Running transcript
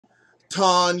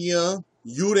Tanya,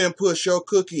 you didn't push your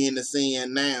cookie in the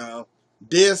sand now.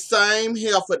 This same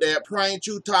heifer that pranked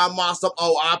you talking about some,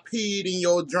 oh, I peed in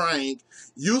your drink.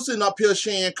 You sitting up here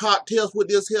sharing cocktails with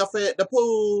this heifer at the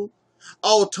pool.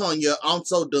 Oh, Tanya, I'm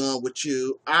so done with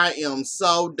you. I am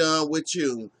so done with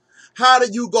you. How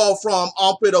did you go from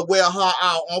I'm finna wear her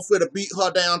out, I'm finna beat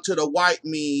her down to the white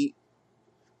meat,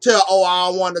 tell, oh, I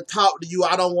don't want to talk to you,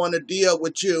 I don't want to deal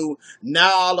with you.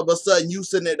 Now all of a sudden you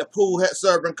sitting at the pool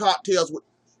serving cocktails with...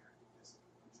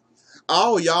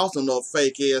 Oh, y'all some little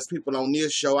fake ass people on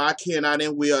this show. I cannot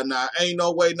and will not. Ain't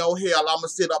no way, no hell. I'ma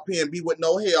sit up here and be with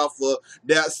no heifer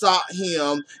that sought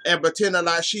him and pretending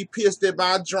like she pissed in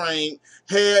my drink,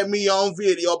 had me on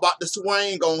video about to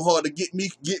swing on her to get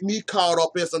me caught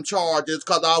up in some charges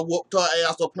because I whooped her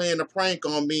ass for playing a prank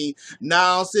on me.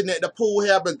 Now I'm sitting at the pool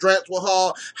having drinks with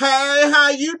her. Hey,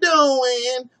 how you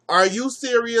doing? Are you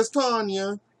serious,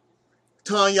 Tanya?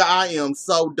 Tanya, I am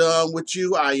so done with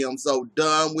you. I am so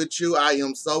done with you. I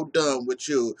am so done with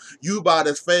you. You about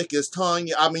as fake as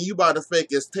Tanya. I mean, you about as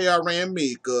fake as Tara and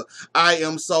Mika. I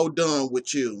am so done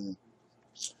with you.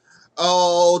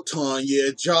 Oh,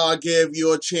 Tanya, y'all gave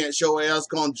you a chance. Your ass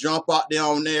gonna jump out there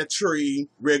on that tree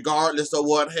regardless of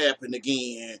what happened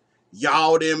again.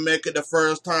 Y'all didn't make it the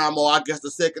first time, or I guess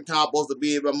the second time supposed to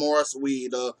be even more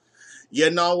sweeter. You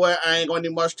know what? I ain't gonna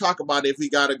need much talk about it if he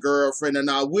got a girlfriend or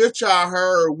not. Which I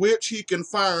heard, which he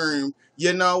confirmed.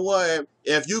 You know what?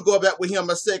 If you go back with him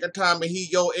a second time and he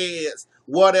your ex,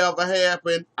 whatever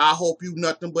happened, I hope you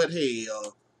nothing but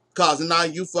hell. Cause now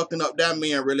you fucking up that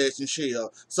man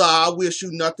relationship. So I wish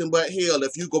you nothing but hell.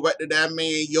 If you go back to that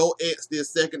man, your ex this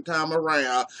second time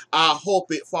around, I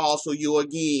hope it falls for you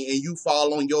again and you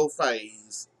fall on your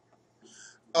face.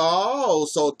 Oh,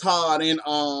 so Todd and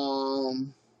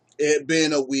it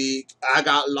been a week. I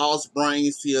got lost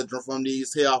brain syndrome from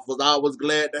these heifers. I was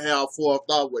glad to have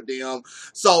forethought with them.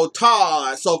 So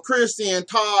Chrissy and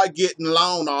Todd getting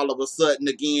along all of a sudden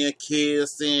again,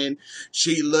 kissing.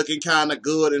 She looking kind of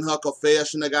good in her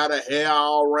confessional. Got her hair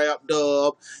all wrapped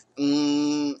up.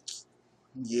 Yeah.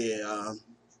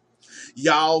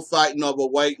 Y'all fighting over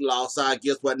weight loss, I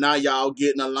guess, but now y'all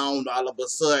getting along all of a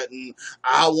sudden.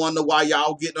 I wonder why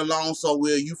y'all getting along so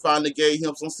well. You finally gave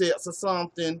him some sex or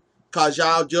something? Cause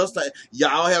y'all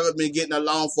haven't been getting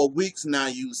along for weeks now.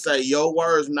 You say your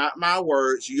words, not my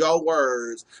words, your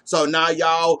words. So now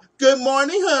y'all, good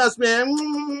morning, husband.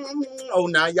 Oh,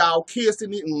 now y'all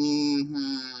kissing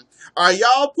it. Are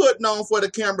y'all putting on for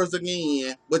the cameras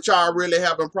again? But y'all really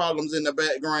having problems in the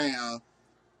background?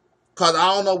 Cause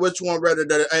I don't know which one rather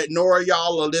to ignore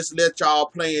y'all or just let y'all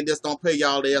play and just don't pay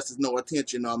y'all asses no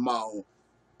attention no more.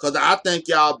 Cause I think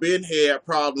y'all been had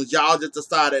problems. Y'all just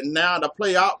decided now to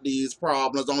play out these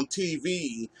problems on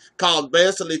TV. Cause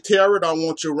basically Tara don't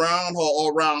want you around her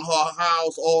or around her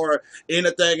house or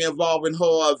anything involving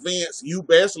her events. You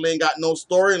basically ain't got no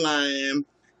storyline.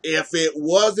 If it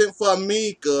wasn't for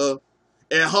Mika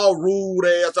and her rude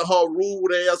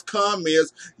ass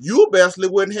comments, you basically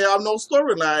wouldn't have no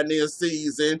storyline this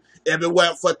season if it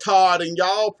wasn't for Todd and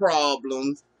y'all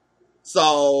problems.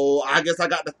 So, I guess I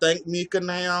got to thank Mika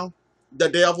now. The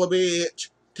devil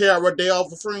bitch. Tara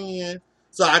devil friend.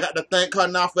 So, I got to thank her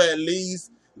now for at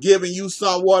least giving you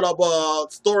somewhat of a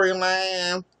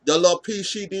storyline. The little piece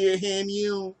she did here in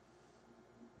you.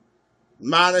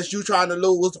 Minus you trying to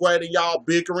lose weight and y'all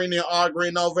bickering and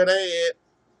arguing over that.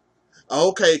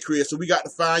 Okay, Chris, so we got to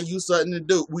find you something to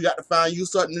do. We got to find you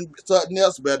something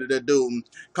else better to do.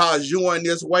 Cause you and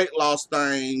this weight loss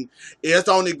thing, it's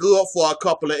only good for a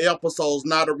couple of episodes,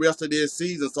 not the rest of this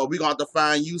season. So we gonna have to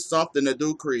find you something to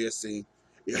do, Chrissy.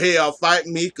 Hell, fight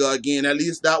Mika again. At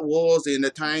least that was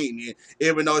entertaining.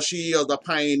 Even though she is a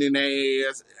pain in the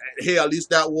ass. Hell, at least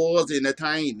that was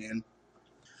entertaining.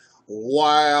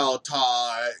 Wow,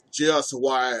 Todd. Just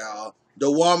wow. The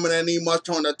woman ain't even much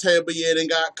on the table yet and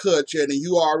got cut yet, and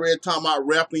you already talking about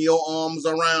wrapping your arms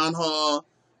around her.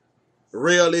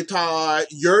 Really, Todd?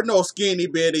 You're no skinny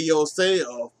bitty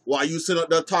yourself. While you sitting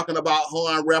up there talking about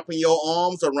her and wrapping your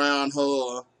arms around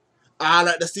her. I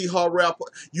like to see her wrap.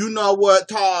 You know what,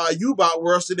 Todd? You about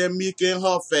worse than Mika and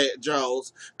her fat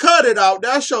jaws. Cut it out.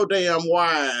 That's your damn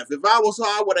wife. If I was her,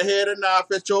 I would have had a knife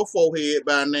at your forehead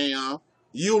by now.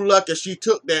 You lucky she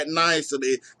took that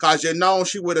nicely, cause you know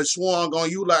she would have swung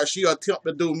on you like she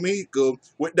attempted to do Mika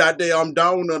with that damn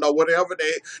donut or whatever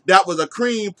that was a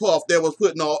cream puff that was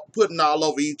putting all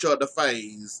over each other's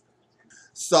face.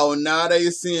 So now they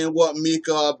seeing what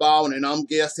Mika about, and I'm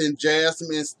guessing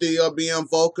Jasmine still being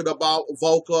vocal about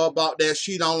that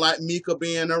she don't like Mika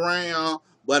being around.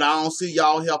 But I don't see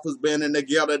y'all helpers banding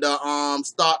together to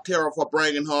stop Tara for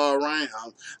bringing her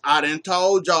around. I done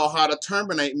told y'all how to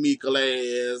terminate Mika's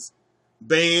ass.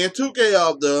 Band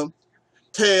together.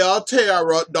 Tell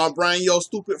Tara, don't bring your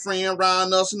stupid friend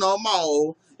around us no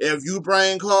more. If you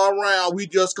bring her around, we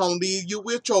just gonna leave you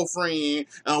with your friend,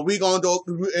 and we gonna go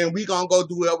do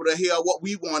whatever the hell what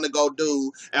we want to go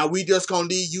do, and we just gonna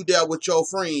leave you there with your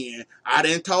friend. I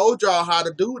done told y'all how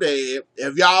to do that.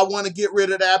 If y'all want to get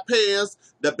rid of that pest,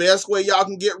 the best way y'all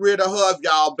can get rid of her if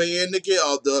y'all band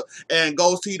together and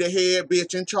go see the head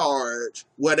bitch in charge.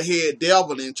 Well, the head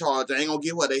devil in charge. I ain't gonna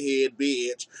give her the head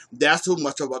bitch. That's too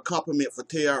much of a compliment for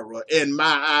Tara. In my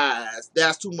eyes,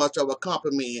 that's too much of a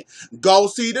compliment. Go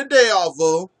see the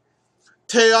devil.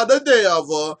 Tell the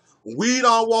devil, we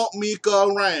don't want Mika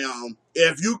around.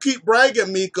 If you keep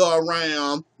bringing Mika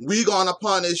around, we gonna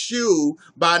punish you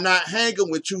by not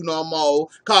hanging with you no more.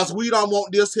 Cause we don't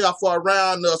want this heifer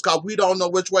around us. Cause we don't know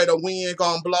which way the wind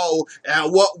gonna blow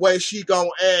and what way she gonna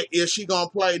act. If she gonna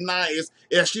play nice,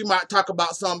 if she might talk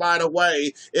about somebody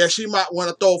way, if she might want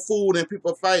to throw food in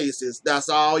people's faces. That's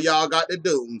all y'all got to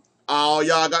do. All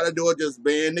y'all got to do is just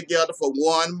band together for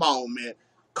one moment.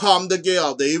 Come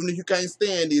together, even if you can't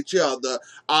stand each other.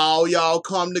 All y'all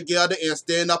come together and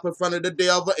stand up in front of the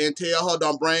devil and tell her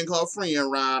don't bring her friend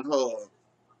around her.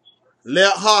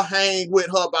 Let her hang with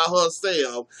her by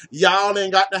herself. Y'all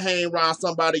ain't got to hang around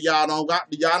somebody. Y'all don't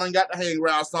got to hang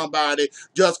around somebody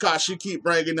just cause she keep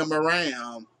bringing them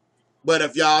around. But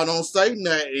if y'all don't say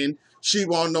nothing, she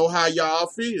won't know how y'all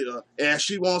feel, and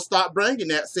she won't stop bringing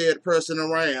that said person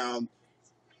around.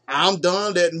 I'm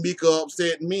done letting Mika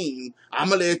upset me.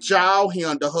 I'ma let y'all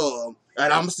handle her.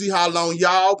 And I'ma see how long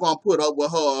y'all gonna put up with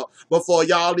her before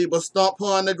y'all either stump her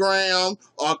on the ground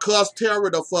or cuss Tara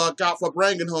the fuck out for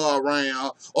bringing her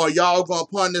around. Or y'all gonna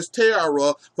punish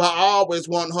Tara for always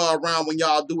wanting her around when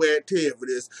y'all do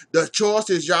activities. The choice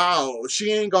is y'all.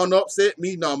 She ain't gonna upset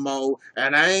me no more.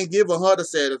 And I ain't giving her the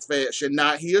satisfaction.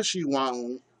 Not here she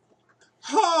won't.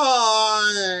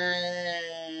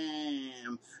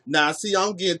 Now, see,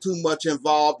 I'm getting too much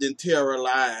involved in Terra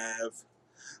Live.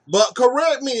 But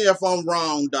correct me if I'm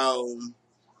wrong, though.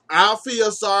 I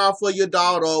feel sorry for your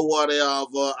daughter or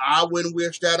whatever. I wouldn't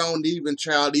wish that on even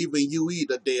child, even you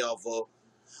either, devil.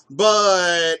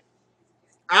 But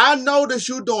I noticed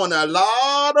you doing a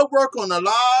lot of work on a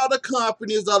lot of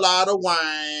companies, a lot of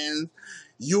wines.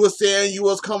 You were saying you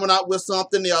was coming out with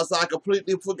something else. I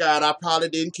completely forgot. I probably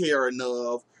didn't care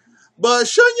enough. But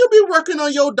shouldn't you be working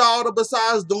on your daughter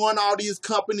besides doing all these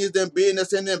companies and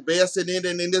business and investing in it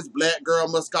and in this black girl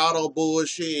Moscato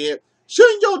bullshit?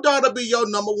 Shouldn't your daughter be your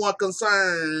number one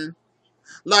concern?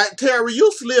 Like, Terry,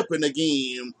 you slipping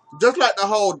again. Just like the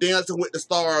whole dancing with the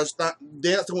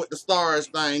stars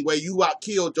thing where you out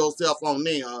killed yourself on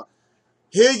there.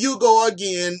 Here you go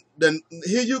again.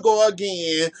 Here you go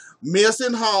again,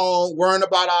 missing home, worrying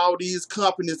about all these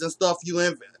companies and stuff you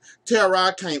invent. Tara,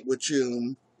 I can't with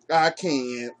you. I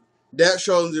can't. That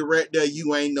shows you right there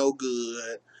you ain't no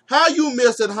good. How you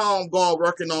missing home going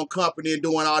working on company and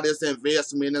doing all this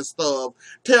investment and stuff?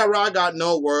 Tara, I got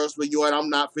no words for you and I'm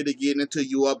not finna get into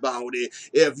you about it.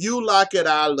 If you like it,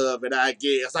 I love it, I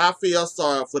guess. I feel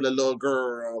sorry for the little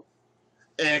girl.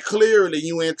 And clearly,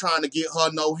 you ain't trying to get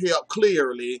her no help.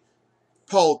 Clearly,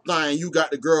 poor thing, you got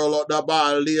the girl up there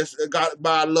by a leash, got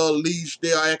by a little leash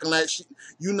there, acting like she.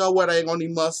 You know what? I ain't gonna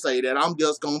even must say that. I'm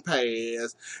just gonna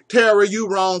pass. Terry, you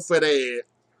wrong for that.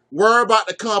 Worry about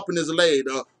the companies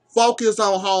later. Focus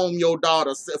on home, your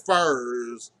daughter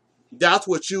first. That's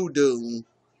what you do.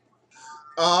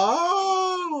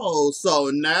 Oh,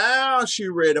 so now she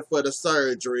ready for the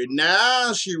surgery.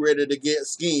 Now she ready to get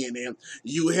skinny.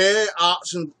 You had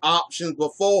options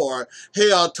before.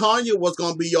 Hell, Tanya was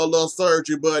gonna be your little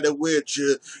surgery buddy with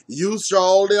you. You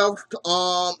sure left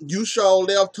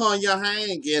Tanya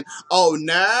hanging. Oh,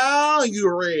 now you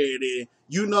ready.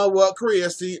 You know what,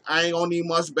 Chrissy? I ain't gonna need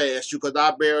much bash you because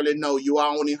I barely know you. I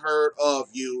only heard of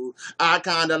you. I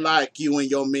kinda like you and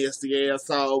your messy ass.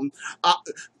 So,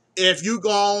 if you go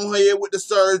on ahead with the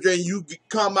surgery and you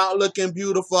come out looking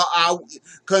beautiful,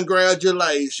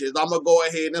 congratulations. I'm going to go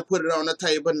ahead and put it on the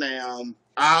table now.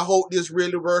 I hope this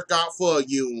really work out for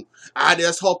you. I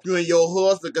just hope you and your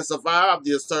husband can survive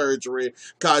this surgery.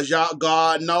 Because y'all,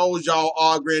 God knows y'all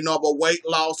arguing over weight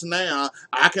loss now.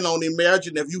 I can only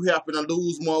imagine if you happen to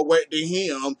lose more weight than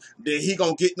him, then he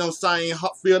going to get them same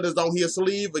feelings on his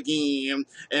sleeve again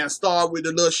and start with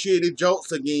the little shitty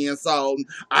jokes again. So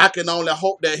I can only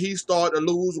hope that he start to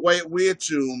lose weight with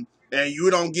you. And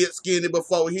you don't get skinny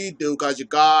before he do, because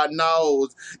God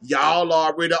knows y'all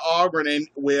already arguing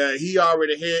where he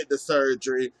already had the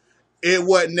surgery. it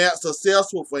wasn't that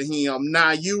successful for him.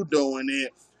 Now you doing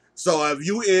it. So if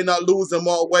you end up losing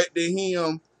more weight than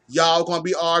him, y'all gonna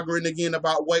be arguing again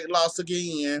about weight loss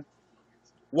again.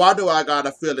 Why do I got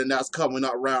a feeling that's coming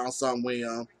up around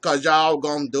somewhere? Cause y'all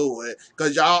gonna do it.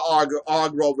 Cause y'all argue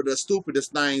over the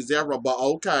stupidest things ever, but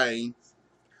okay.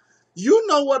 You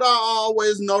know what I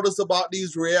always notice about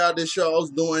these reality shows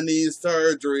doing these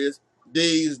surgeries?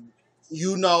 These,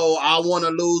 I want to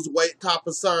lose weight type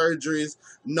of surgeries,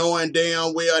 knowing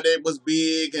damn well they was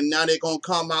big and now they going to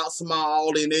come out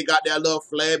small and they got that little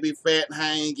flabby fat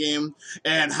hanging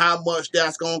and how much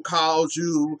that's going to cause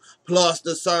you, plus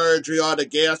the surgery or the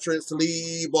gastric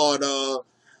sleeve or the,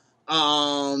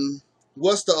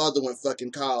 what's the other one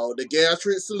fucking called? The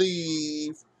gastric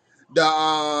sleeve,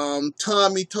 the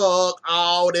tummy tuck,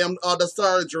 all them other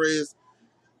surgeries.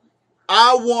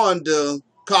 I wonder,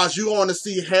 cause you want to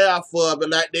see half of it,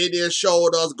 like they just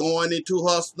showed us going into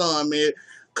her stomach,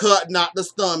 cutting out the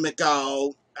stomach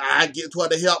out. I get her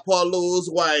to help her lose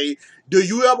weight. Do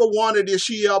you ever wonder did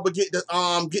she ever get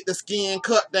the skin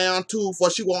cut down too, for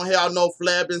she won't have no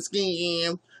flabbing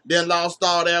skin? Then lost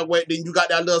all that weight, then you got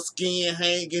that little skin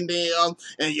hanging there, and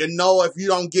if you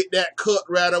don't get that cut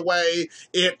right away,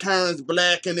 it turns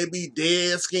black and it be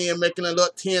dead skin, making it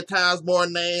look 10 times more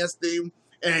nasty.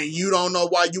 And you don't know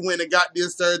why you went and got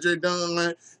this surgery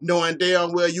done, knowing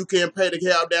damn well you can't pay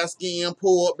to have that skin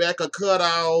pulled back or cut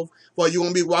off, for you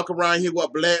gonna be walking around here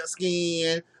with black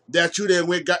skin that you done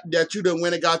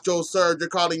went and got your surgery,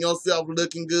 calling yourself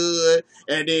looking good,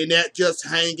 and then that just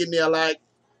hanging there like.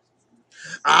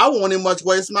 I won't much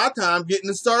waste my time getting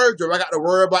the surgery. I got to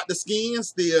worry about the skin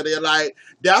still there. Like,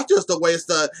 that's just a waste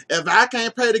of, if I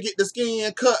can't pay to get the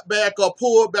skin cut back or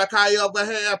pulled back however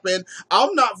happened,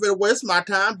 I'm not going to waste my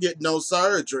time getting no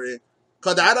surgery.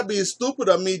 Because that'd be stupid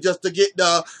of me just to get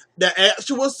the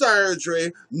actual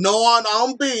surgery, knowing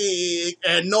I'm big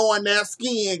and knowing that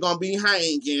skin going to be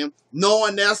hanging,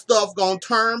 knowing that stuff going to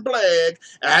turn black,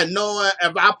 and knowing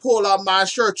if I pull off my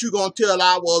shirt, you going to tell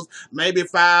I was maybe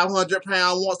 500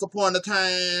 pounds once upon a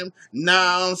time.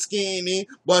 Now I'm skinny,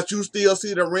 but you still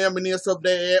see the remnants of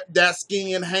that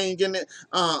skin hanging.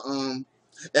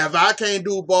 If I can't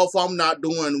do both, I'm not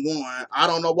doing one. I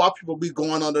don't know why people be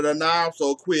going under the knife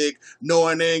so quick,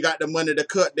 knowing they ain't got the money to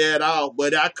cut that off.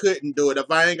 But I couldn't do it. If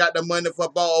I ain't got the money for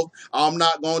both, I'm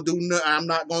not gonna do I'm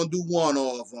not gonna do one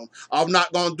of them. I'm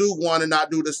not gonna do one and not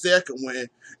do the second one.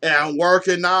 And I'm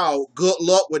working out. Good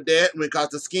luck with that, because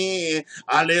the skin,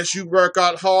 unless you work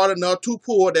out hard enough to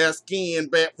pull that skin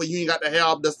back for you ain't got to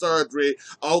have the surgery,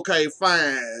 okay,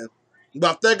 fine.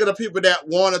 But think of the people that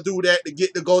want to do that to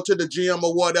get to go to the gym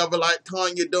or whatever, like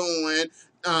Tanya doing.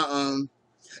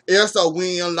 It's a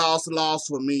win-loss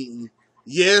for me.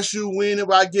 Yes, you win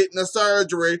by getting the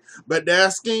surgery, but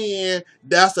that skin,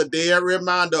 that's a dead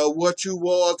reminder of what you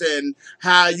was and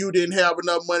how you didn't have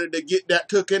enough money to get that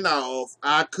taken off.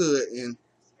 I couldn't.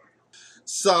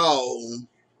 So,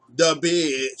 the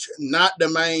bitch, not the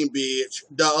main bitch,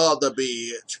 the other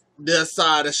bitch,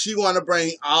 decided she want to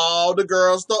bring all the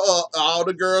girls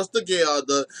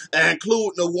together,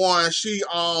 including the one she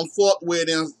fucked with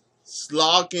in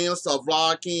Slocking,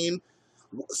 Savlocking,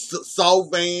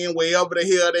 Sovan, wherever the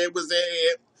hell they was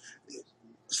at.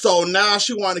 So now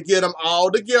she want to get them all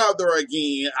together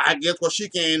again. I guess what she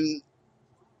can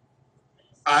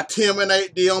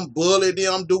intimidate them, bully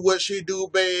them, do what she do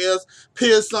best,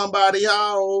 piss somebody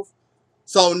off.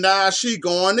 So now she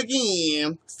going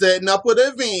again, setting up an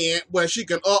event where she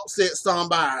can upset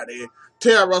somebody,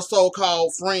 tell her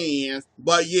so-called friends.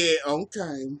 But yeah,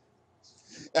 okay.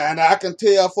 And I can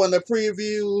tell from the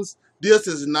previews, this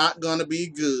is not going to be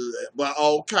good. But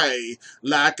okay,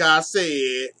 like I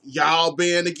said, y'all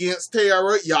being against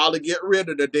Tara, y'all to get rid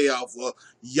of the devil.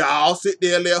 Y'all sit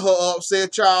there and let her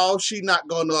upset y'all. She not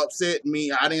going to upset me.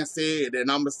 I didn't say it,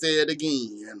 and I'm going to say it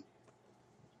again.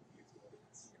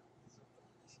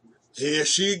 Here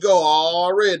she go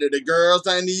already. The girls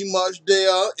ain't even much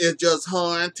there. It's just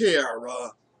her and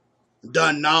Tara,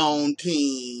 the known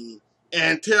team.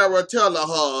 And Tara telling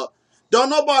her, don't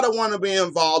nobody want to be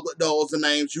involved with those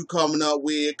names you coming up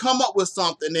with. Come up with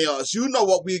something else. You know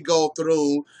what we go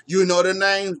through. You know the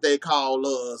names they call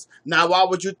us. Now, why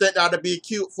would you think that'd be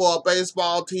cute for a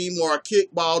baseball team or a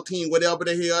kickball team, whatever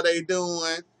the hell they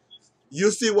doing?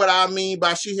 You see what I mean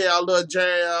by she had little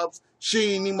jabs?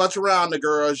 She ain't even much around the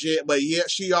girls yet, but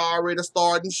yet she already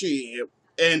starting shit.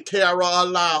 And Tara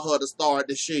allowed her to start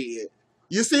the shit.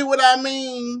 You see what I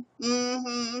mean?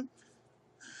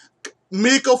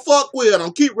 Mika, fuck with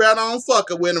them. Keep right on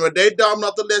fucking with them. If they dumb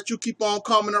enough to let you keep on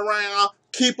coming around,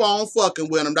 keep on fucking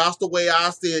with them. That's the way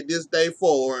I see it this day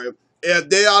forward. If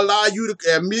they allow you to,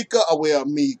 and Mika,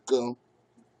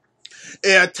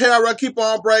 and Tara keep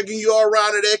on breaking you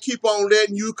around and they keep on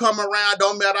letting you come around,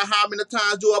 don't matter how many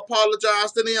times you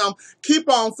apologize to them, keep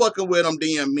on fucking with them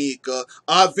then, Mika.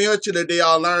 Eventually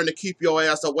they'll learn to keep your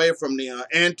ass away from them.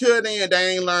 Until then,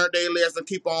 they ain't learned their lesson,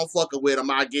 keep on fucking with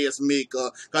them, I guess,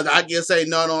 Mika. Because I guess ain't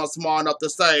none of them smart enough to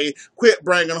say, quit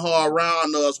bringing her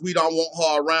around us, we don't want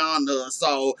her around us.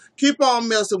 So keep on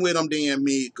messing with them then,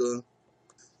 Mika.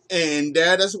 And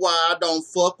that is why I don't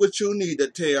fuck with you neither,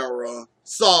 Tara.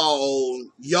 So,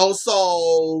 your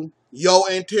soul,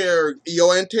 interrogate,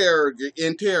 I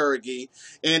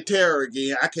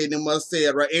can't even say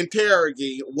it right,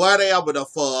 interrogate, whatever the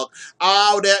fuck,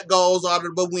 all that goes out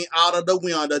of the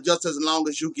window just as long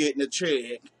as you getting the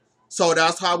check. So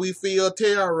that's how we feel,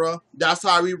 Tara. That's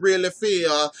how we really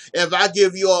feel. If I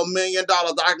give you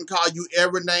 $1,000,000, I can call you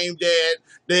every name that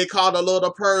they call a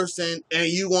little person, and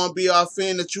you won't be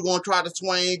offended. You won't try to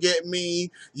swing at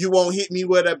me. You won't hit me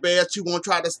with a bat. You won't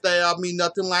try to stab me,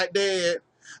 nothing like that.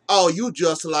 Oh, you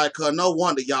just like her. No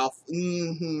wonder y'all.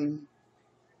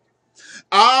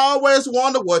 I always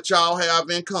wonder what y'all have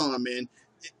in common.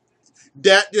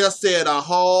 That just said a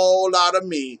whole lot of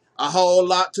me. A whole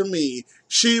lot to me.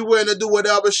 She willing to do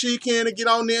whatever she can to get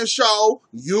on this show.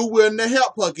 You willing to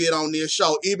help her get on this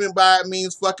show. Even by it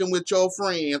means fucking with your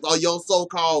friends or your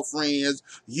so-called friends.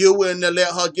 You willing to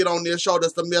let her get on this show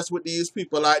just to mess with these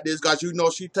people like this because you know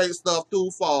she takes stuff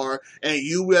too far. And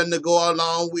you willing to go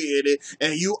along with it.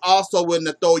 And you also willing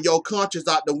to throw your conscience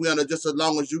out the window just as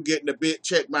long as you getting a big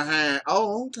check behind.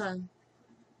 Oh, okay.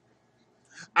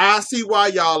 I see why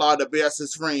y'all are the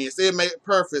bestest friends. It makes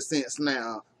perfect sense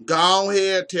now. Go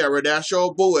ahead, Tara. That's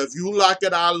your boo. If you like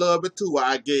it, I love it too,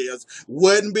 I guess.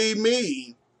 Wouldn't be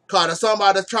me. Cause if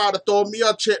somebody try to throw me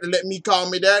a check to let me call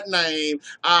me that name,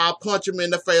 I'll punch him in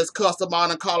the face, cuss them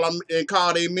out, and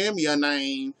call their mammy a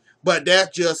name. But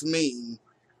that's just me.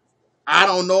 I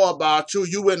don't know about you.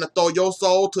 You wouldn't throw your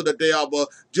soul to the devil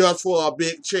just for a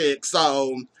big check.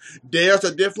 So there's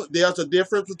a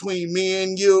difference between me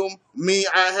and you. Me,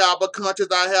 I have a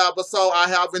conscience, I have a soul, I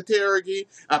have integrity.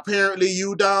 Apparently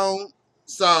you don't.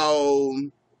 So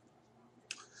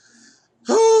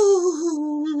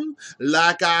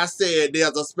like I said,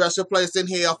 there's a special place in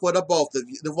here for the both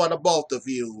of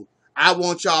you. I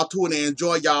want y'all to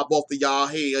enjoy both of y'all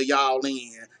here, y'all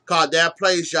in. Cause that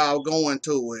place y'all going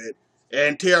to it.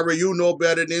 And Tara, you know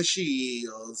better than she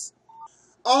is.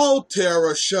 Oh,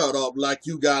 Tara, shut up like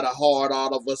you got a heart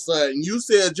all of a sudden. You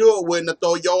said you were willing to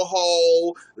throw your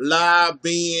whole life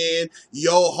being,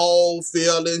 your whole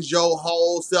feelings, your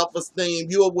whole self-esteem.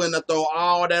 You were willing to throw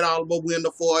all that out of a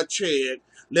window for a check.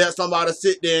 Let somebody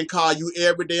sit there and call you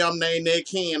every damn name they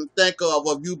can think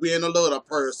of you being a little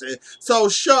person. So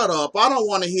shut up. I don't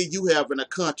want to hear you having a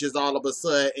conscience all of a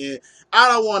sudden. I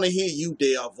don't want to hear you,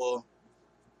 devil.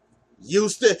 You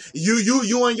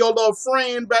and your little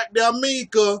friend back there,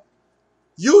 Mika.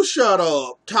 You shut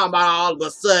up. Talking about all of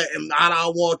a sudden, I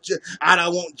don't want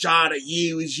y'all to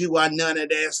use you or none of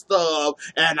that stuff,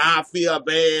 and I feel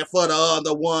bad for the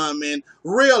other woman.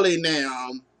 Really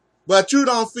now. But you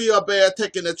don't feel bad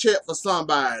taking a check for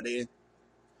somebody.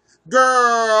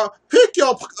 Girl, pick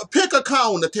a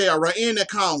corner, Tara, any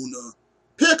corner.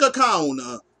 Pick a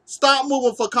corner. Stop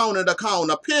moving from corner to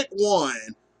corner. Pick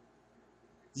one.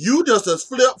 You just as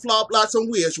flip flop like some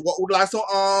windshield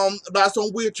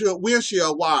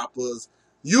wipers.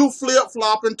 You flip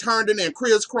flopping, turning and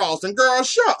crisscrossing. Girl,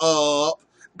 shut up.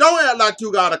 Don't act like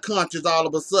you got a conscience all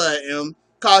of a sudden.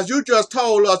 Cause you just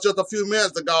told us just a few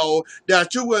minutes ago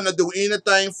that you wouldn't do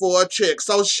anything for a chick.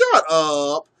 So shut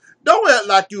up. Don't act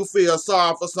like you feel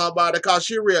sorry for somebody cause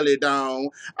you really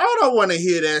don't. I don't want to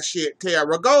hear that shit,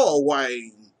 Tara. Go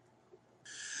away.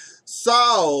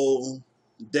 So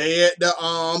they at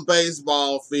the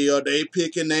baseball field, they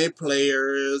picking their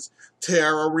players.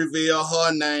 Tara revealed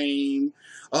her name.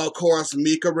 Of course,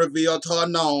 Mika revealed her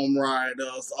gnome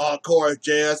riders. Of course,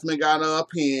 Jasmine got her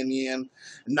opinion.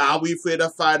 Now we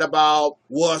finna fight about,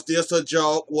 was this a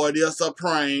joke? Was this a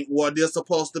prank? Was this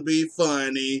supposed to be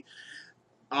funny?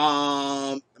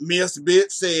 Miss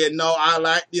Bit said, no, I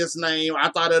like this name. I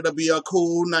thought it'd be a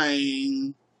cool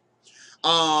name.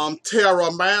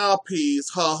 Tara Mouthpiece,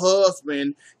 her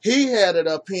husband, he had an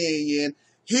opinion.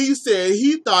 He said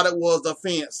he thought it was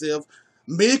offensive.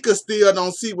 Mika still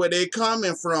don't see where they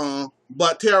coming from,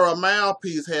 but Tara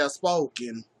Mouthpiece has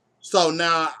spoken. So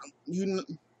now,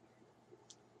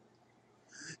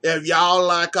 if y'all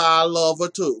like her, I love her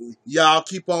too. Y'all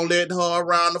keep on letting her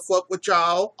around the fuck with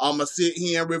y'all. I'ma sit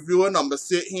here and review it. I'ma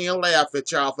sit here and laugh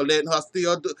at y'all for letting her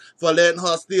still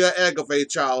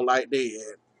aggravate y'all like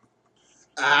that.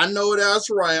 I know that's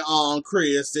right,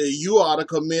 Chris. You are the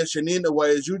commission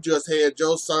anyways. You just had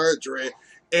your surgery.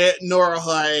 Ignore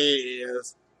her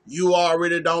ass. You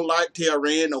already don't like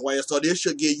Tara anyway, so this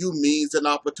should give you means and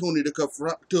opportunity to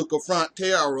confront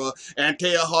Tara and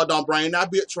tell her don't bring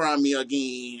that bitch around me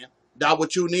again. That's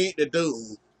what you need to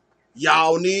do.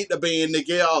 Y'all need to be in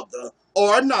together.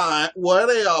 Or not,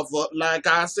 whatever. Like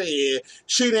I said,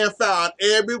 she done found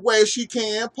every way she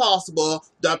can possible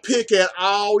to pick at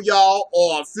all y'all,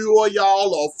 or a few of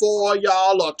y'all, or four of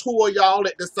y'all, or two of y'all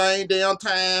at the same damn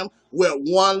time with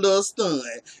one little stunt.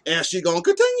 And she gonna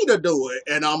continue to do it.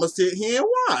 And I'ma sit here and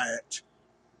watch.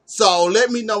 So let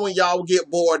me know when y'all get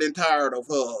bored and tired of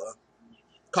her.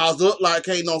 Cause look like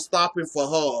ain't no stopping for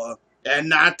her. And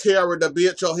not Tara the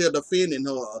bitch out here defending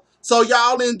her. So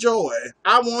y'all enjoy.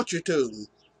 I want you to.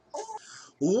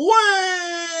 Well,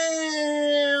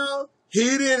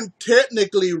 he didn't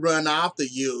technically run after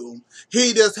you.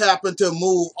 He just happened to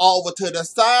move over to the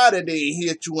side and then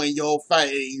hit you in your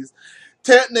face.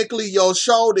 Technically, your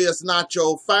shoulder is not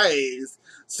your face.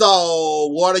 So,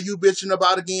 what are you bitching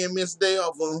about again, Miss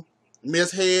Delva?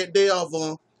 Miss Head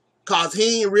Delva? Cause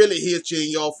he ain't really hit you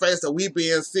in your face, and we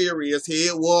being serious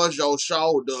here. It was your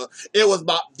shoulder. It was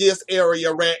about this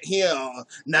area right here.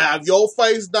 Now, if your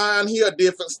face down here,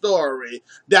 different story.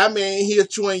 That man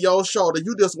hit you in your shoulder.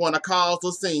 You just want to cause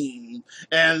a scene.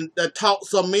 And to talk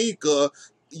to Mika,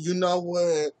 you know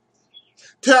what?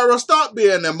 Tara, stop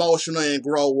being emotional and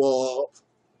grow up.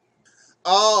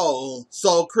 Oh,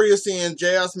 so Chrissy and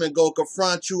Jasmine go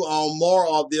confront you on more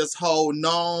of this whole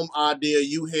gnome idea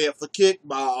you had for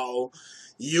kickball.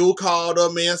 You called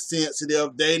them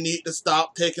insensitive. They need to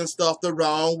stop taking stuff the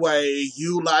wrong way.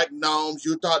 You like gnomes.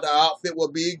 You thought the outfit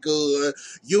would be good.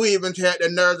 You even had the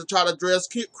nerve to try to dress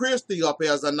Christy up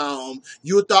as a gnome.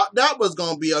 You thought that was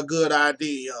going to be a good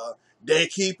idea. They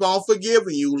keep on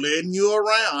forgiving you, letting you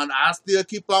around. I still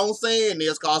keep on saying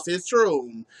this because it's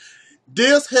true.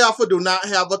 This heifer do not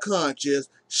have a conscience.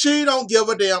 She don't give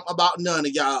a damn about none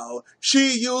of y'all.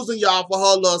 She using y'all for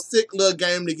her little sick little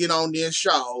game to get on this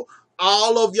show.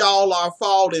 All of y'all are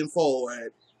falling for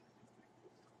it.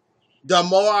 The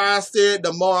more I said,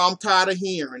 the more I'm tired of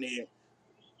hearing it.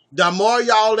 The more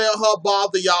y'all let her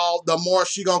bother y'all, the more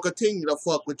she gonna continue to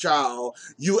fuck with y'all.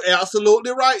 You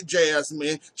absolutely right,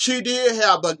 Jasmine. She did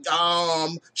have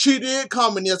she did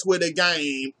come in this with a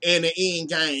game and an end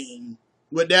game.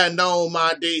 With that gnome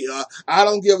idea. I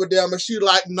don't give a damn if she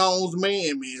like gnomes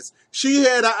mammies. She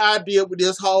had an idea with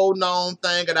this whole gnome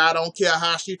thing, and I don't care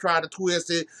how she tried to twist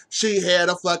it. She had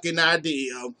a fucking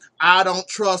idea. I don't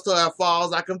trust her as far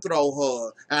as I can throw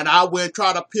her. And I wouldn't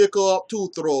try to pick her up to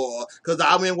throw her, because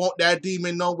I wouldn't want that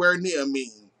demon nowhere near me.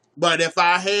 But if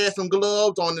I had some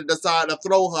gloves on to decide to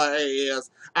throw her ass,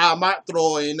 I might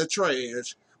throw her in the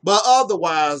trash. But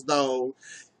otherwise, though,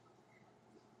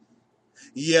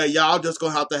 yeah, y'all just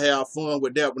gonna have to have fun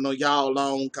with that one on y'all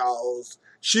long cause.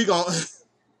 She gonna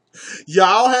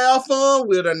y'all have fun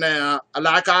with her now.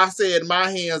 Like I said, my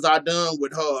hands are done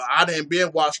with her. I done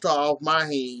been washed her off my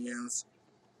hands.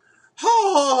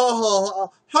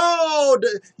 Hold.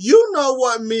 You know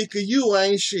what, Mika? You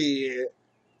ain't shit.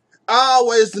 I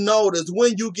always notice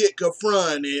when you get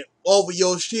confronted over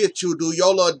your shit you do,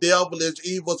 your little devilish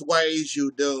evil ways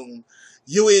you do.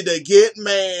 You either get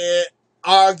mad,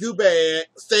 argue back,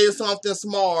 say something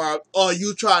smart, or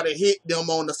you try to hit them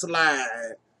on the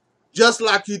slide. Just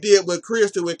like you did with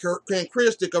Christy when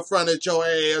Christy confronted your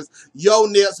ass. Your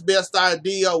next best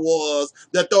idea was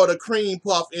to throw the cream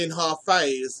puff in her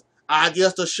face. I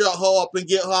guess to shut her up and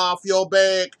get her off your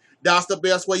back. That's the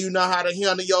best way you know how to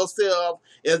handle yourself,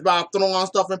 is by throwing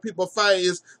stuff in people's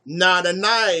face. Now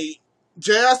tonight,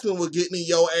 Jasmine was getting in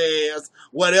your ass.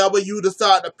 Whatever you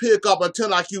decide to pick up until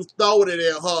like you throwed it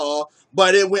at her,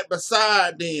 but it went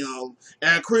beside them.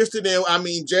 And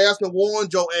Jasmine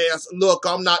warned your ass, look,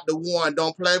 I'm not the one,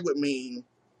 don't play with me.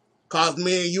 Cause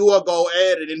me and you will go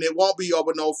at it and it won't be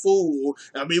over no food.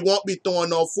 And we won't be throwing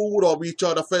no food over each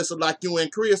other's faces like you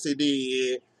and Chrissy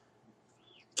did.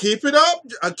 Keep it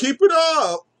up. Keep it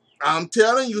up. I'm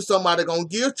telling you, somebody gonna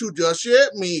get you just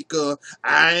yet, Mika.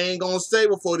 I ain't gonna say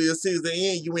before this season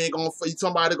end,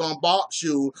 somebody gonna box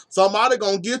you. Somebody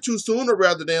gonna get you sooner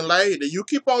rather than later. You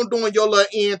keep on doing your little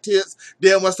antics,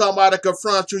 then when somebody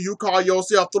confronts you, you call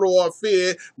yourself throw a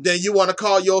fit, then you wanna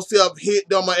call yourself hit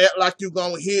them or act like you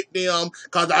gonna hit them,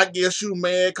 cause I guess you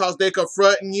mad cause they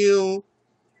confronting you.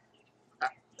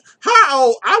 How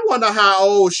old? I wonder how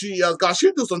old she is, cause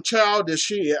she do some childish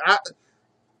shit.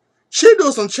 She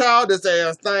do some childish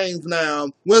ass things now.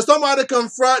 When somebody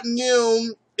confronting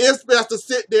you, it's best to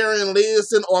sit there and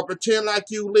listen or pretend like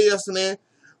you listening.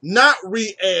 Not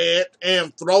react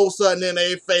and throw something in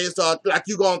their face or like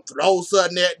you gonna throw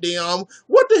something at them.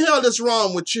 What the hell is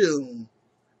wrong with you?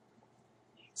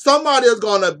 Somebody is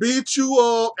gonna beat you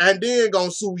up and then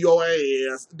gonna sue your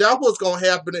ass. That's what's gonna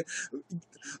happen.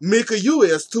 Mika, you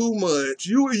is too much.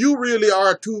 You really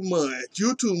are too much.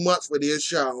 You too much for this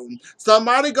show.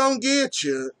 Somebody gonna get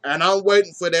you, and I'm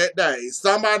waiting for that day.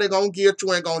 Somebody gonna get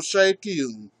you and gonna shake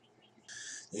you.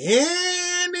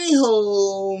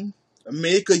 Anywho,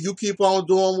 Mika, you keep on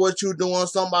doing what you doing.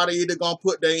 Somebody either gonna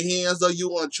put their hands on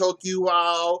you and choke you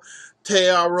out.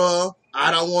 Tara, I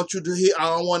don't want you to hear. I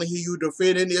don't want to hear you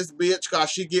defending this bitch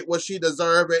because she get what she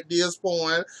deserve at this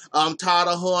point. I'm tired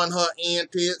of her and her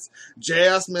antics.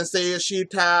 Jasmine says she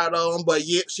tired of them, but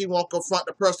yet she won't confront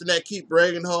the person that keep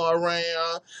bringing her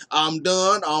around. I'm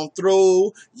done. I'm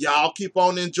through. Y'all keep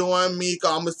on enjoying me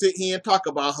because I'm gonna sit here and talk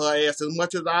about her ass as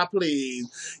much as I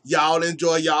please. Y'all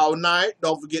enjoy y'all night.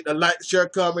 Don't forget to like, share,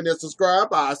 comment, and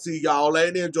subscribe. I'll see y'all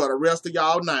later. Enjoy the rest of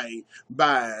y'all night.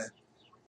 Bye.